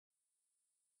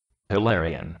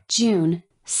Hilarion. June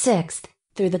 6th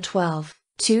through the 12th,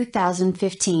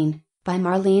 2015, by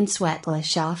Marlene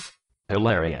Swetlishoff.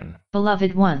 Hilarion.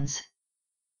 Beloved ones.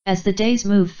 As the days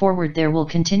move forward, there will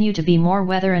continue to be more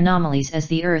weather anomalies as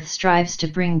the Earth strives to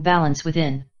bring balance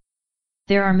within.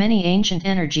 There are many ancient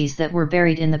energies that were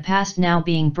buried in the past now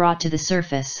being brought to the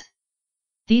surface.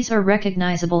 These are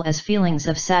recognizable as feelings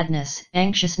of sadness,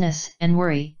 anxiousness, and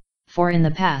worry, for in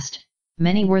the past,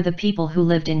 many were the people who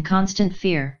lived in constant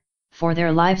fear, for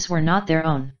their lives were not their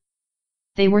own.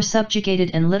 They were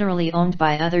subjugated and literally owned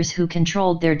by others who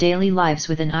controlled their daily lives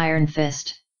with an iron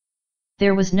fist.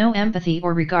 There was no empathy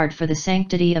or regard for the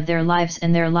sanctity of their lives,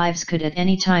 and their lives could at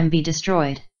any time be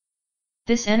destroyed.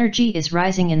 This energy is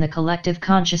rising in the collective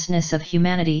consciousness of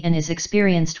humanity and is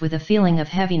experienced with a feeling of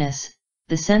heaviness,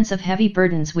 the sense of heavy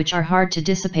burdens which are hard to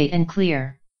dissipate and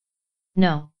clear.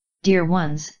 No, dear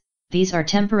ones, these are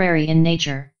temporary in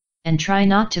nature, and try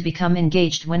not to become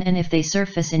engaged when and if they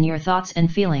surface in your thoughts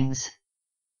and feelings.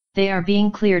 They are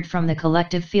being cleared from the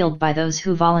collective field by those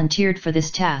who volunteered for this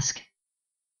task.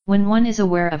 When one is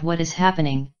aware of what is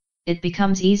happening, it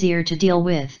becomes easier to deal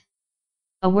with.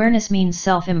 Awareness means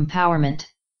self-empowerment.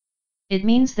 It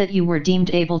means that you were deemed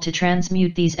able to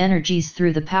transmute these energies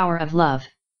through the power of love.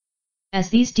 As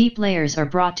these deep layers are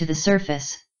brought to the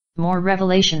surface, more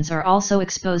revelations are also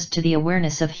exposed to the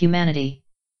awareness of humanity.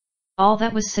 All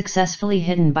that was successfully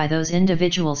hidden by those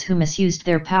individuals who misused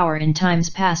their power in times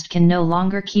past can no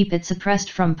longer keep it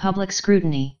suppressed from public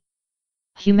scrutiny.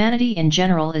 Humanity in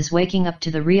general is waking up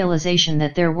to the realization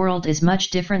that their world is much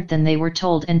different than they were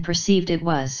told and perceived it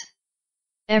was.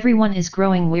 Everyone is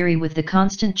growing weary with the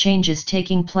constant changes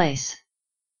taking place.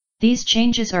 These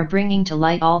changes are bringing to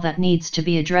light all that needs to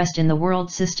be addressed in the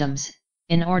world systems,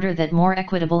 in order that more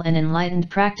equitable and enlightened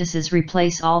practices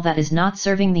replace all that is not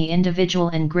serving the individual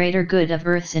and greater good of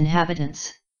Earth's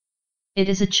inhabitants. It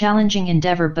is a challenging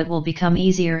endeavor but will become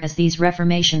easier as these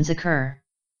reformations occur.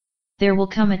 There will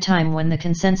come a time when the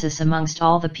consensus amongst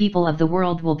all the people of the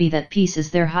world will be that peace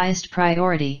is their highest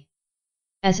priority.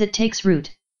 As it takes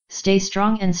root, stay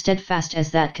strong and steadfast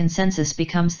as that consensus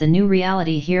becomes the new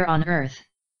reality here on Earth.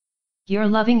 Your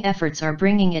loving efforts are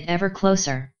bringing it ever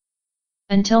closer.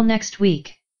 Until next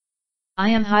week. I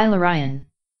am Hilarion.